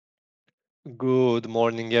Good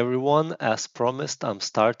morning, everyone. As promised, I'm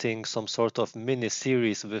starting some sort of mini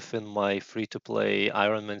series within my free-to-play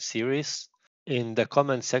Ironman series. In the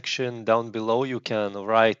comment section down below, you can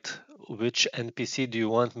write which NPC do you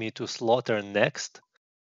want me to slaughter next.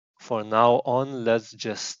 For now on, let's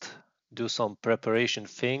just do some preparation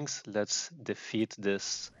things. Let's defeat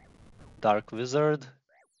this Dark Wizard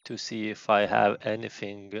to see if I have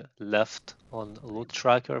anything left on loot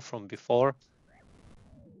tracker from before.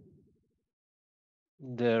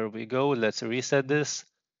 There we go. Let's reset this.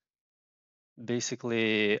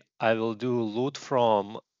 Basically, I will do loot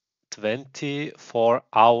from 24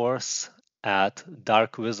 hours at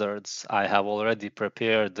Dark Wizards. I have already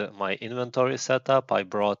prepared my inventory setup. I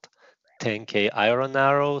brought 10k iron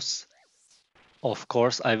arrows. Of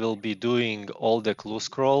course, I will be doing all the clue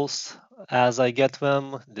scrolls as I get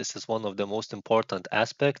them. This is one of the most important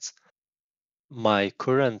aspects. My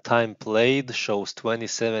current time played shows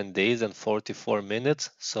 27 days and 44 minutes,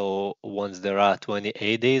 so once there are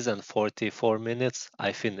 28 days and 44 minutes,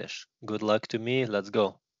 I finish. Good luck to me, let's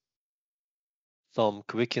go. Some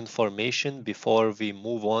quick information before we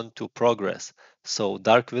move on to progress. So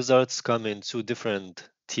Dark Wizards come in two different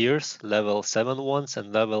tiers, level 7 ones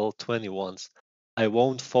and level 20 ones. I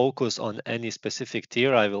won't focus on any specific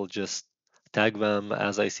tier, I will just tag them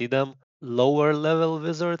as I see them. Lower level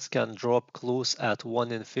wizards can drop clues at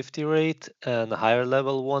 1 in 50 rate, and higher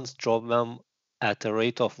level ones drop them at a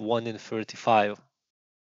rate of 1 in 35.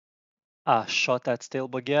 A shot at stale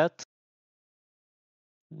baguette?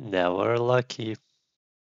 Never lucky.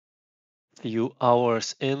 Few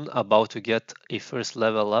hours in, about to get a first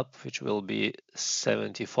level up, which will be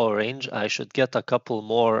 74 range. I should get a couple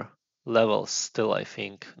more levels still, I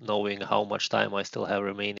think, knowing how much time I still have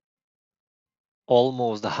remaining.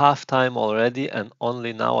 Almost half time already, and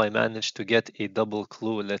only now I managed to get a double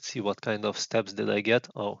clue. Let's see what kind of steps did I get.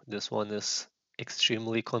 Oh, this one is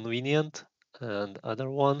extremely convenient. And other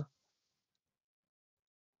one,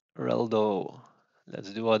 Reldo.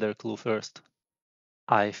 Let's do other clue first.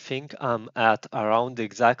 I think I'm at around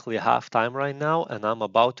exactly half time right now, and I'm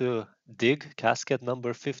about to dig casket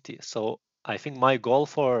number 50. So I think my goal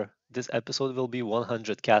for this episode will be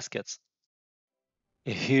 100 caskets.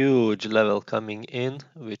 A huge level coming in,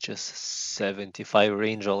 which is 75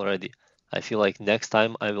 range already. I feel like next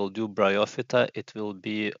time I will do Bryophyta, it will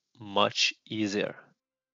be much easier.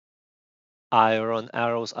 Iron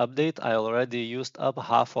arrows update. I already used up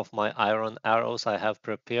half of my iron arrows I have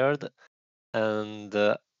prepared, and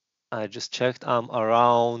I just checked, I'm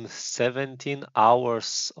around 17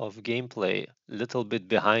 hours of gameplay. Little bit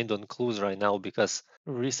behind on clues right now because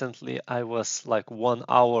recently I was like 1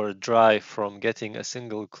 hour drive from getting a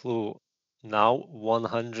single clue. Now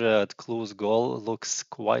 100 clues goal looks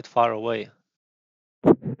quite far away.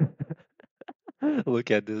 Look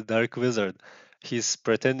at this dark wizard. He's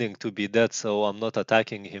pretending to be dead, so I'm not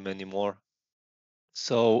attacking him anymore.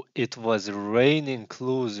 So it was raining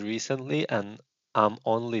clues recently, and I'm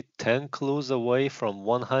only 10 clues away from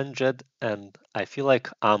 100, and I feel like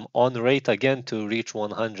I'm on rate again to reach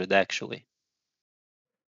 100 actually.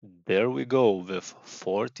 There we go, with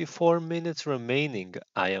 44 minutes remaining,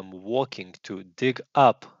 I am walking to dig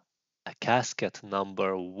up a casket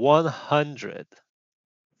number 100.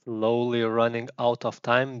 Slowly running out of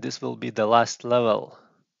time, this will be the last level.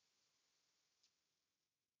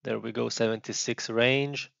 There we go, 76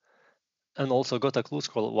 range. And also got a clue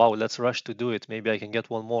scroll. Wow, let's rush to do it. Maybe I can get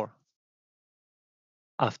one more.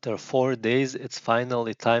 After 4 days, it's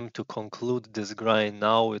finally time to conclude this grind.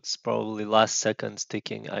 Now it's probably last seconds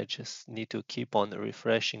ticking. I just need to keep on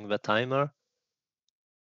refreshing the timer.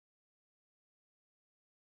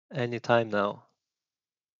 Anytime now.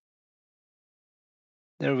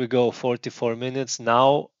 There we go, 44 minutes.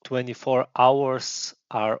 Now 24 hours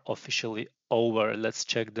are officially over. Let's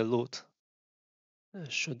check the loot. I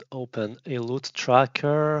should open a loot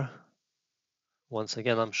tracker. Once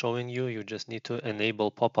again, I'm showing you, you just need to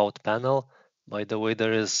enable pop-out panel. By the way,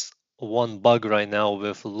 there is one bug right now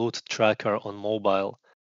with loot tracker on mobile.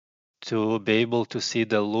 To be able to see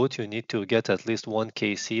the loot, you need to get at least 1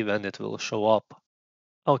 KC, then it will show up.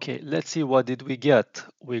 Okay, let's see what did we get.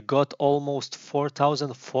 We got almost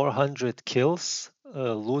 4,400 kills.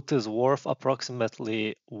 Loot is worth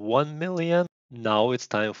approximately 1 million. Now it's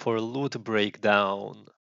time for loot breakdown.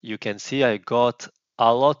 You can see I got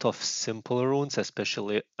a lot of simple runes,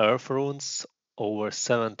 especially earth runes, over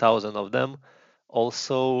 7,000 of them.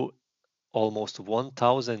 Also, almost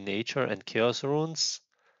 1,000 nature and chaos runes.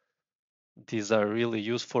 These are really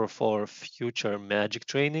useful for future magic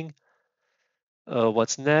training.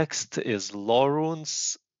 What's next is law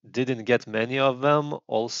runes. Didn't get many of them.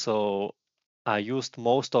 Also, I used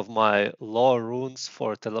most of my law runes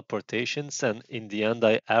for teleportations, and in the end,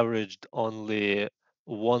 I averaged only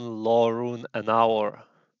one law rune an hour.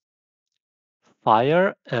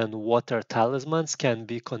 Fire and water talismans can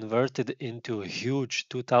be converted into a huge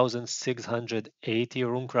 2680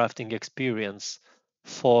 runecrafting experience.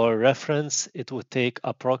 For reference, it would take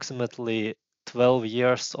approximately 12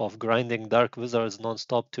 years of grinding Dark Wizards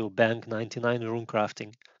nonstop to bank 99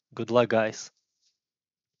 runecrafting. Good luck, guys.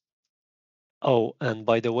 Oh, and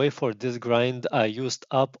by the way, for this grind, I used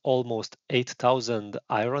up almost 8,000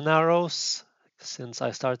 iron arrows since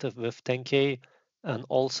I started with 10k, and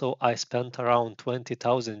also I spent around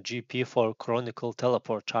 20,000 GP for Chronicle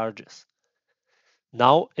teleport charges.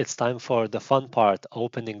 Now it's time for the fun part,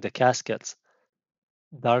 opening the caskets.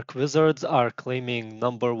 Dark Wizards are claiming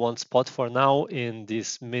number one spot for now in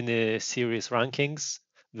these mini series rankings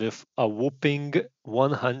with a whooping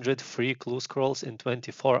 100 free clue scrolls in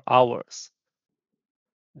 24 hours.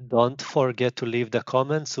 Don't forget to leave the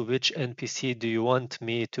comments which NPC do you want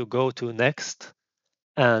me to go to next.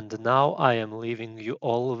 And now I am leaving you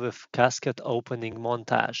all with casket opening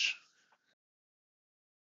montage.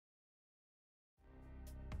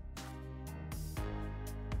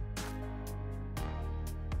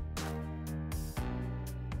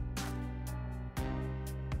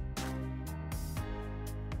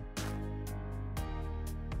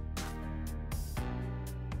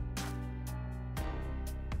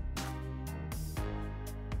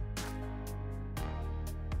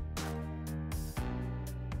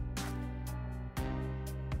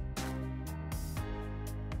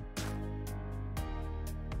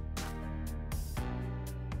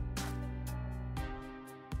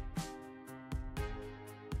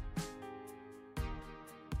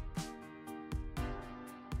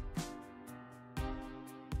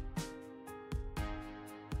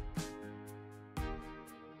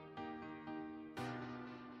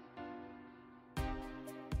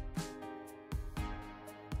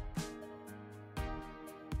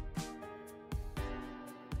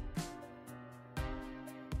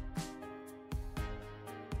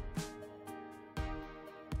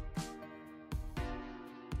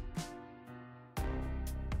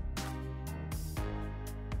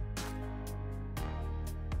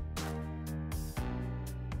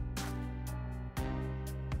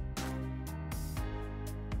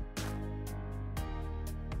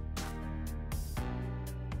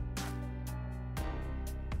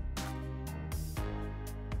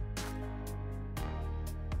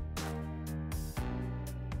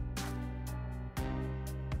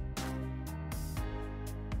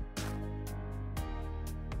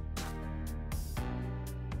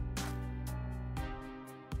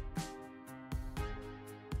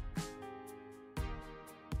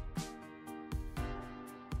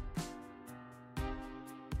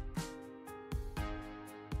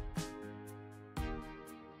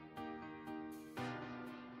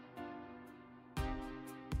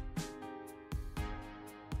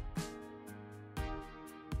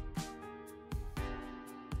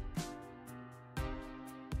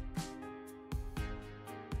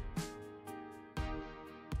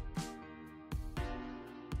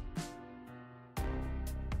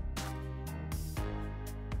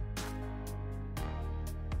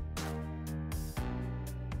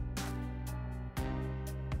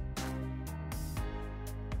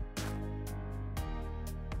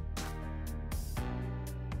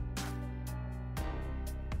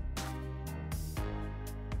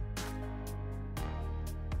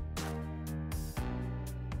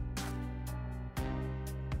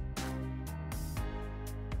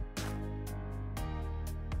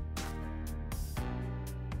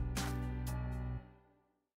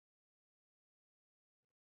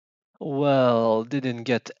 Well, didn't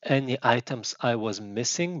get any items I was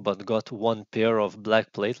missing, but got one pair of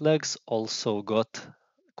black plate legs. Also got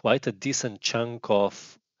quite a decent chunk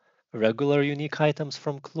of regular unique items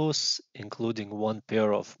from clues, including one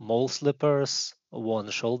pair of mole slippers, one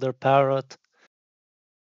shoulder parrot.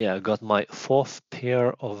 Yeah, I got my fourth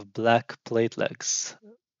pair of black plate legs.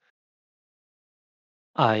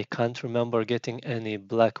 I can't remember getting any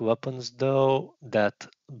black weapons though. That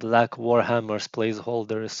black Warhammer's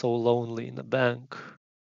placeholder is so lonely in the bank.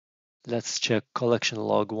 Let's check collection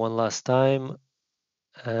log one last time.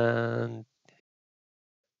 And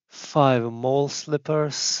 5 mole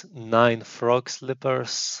slippers, 9 frog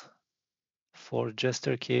slippers, 4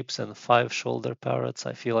 jester capes, and 5 shoulder parrots.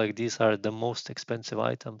 I feel like these are the most expensive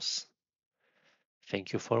items.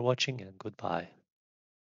 Thank you for watching and goodbye.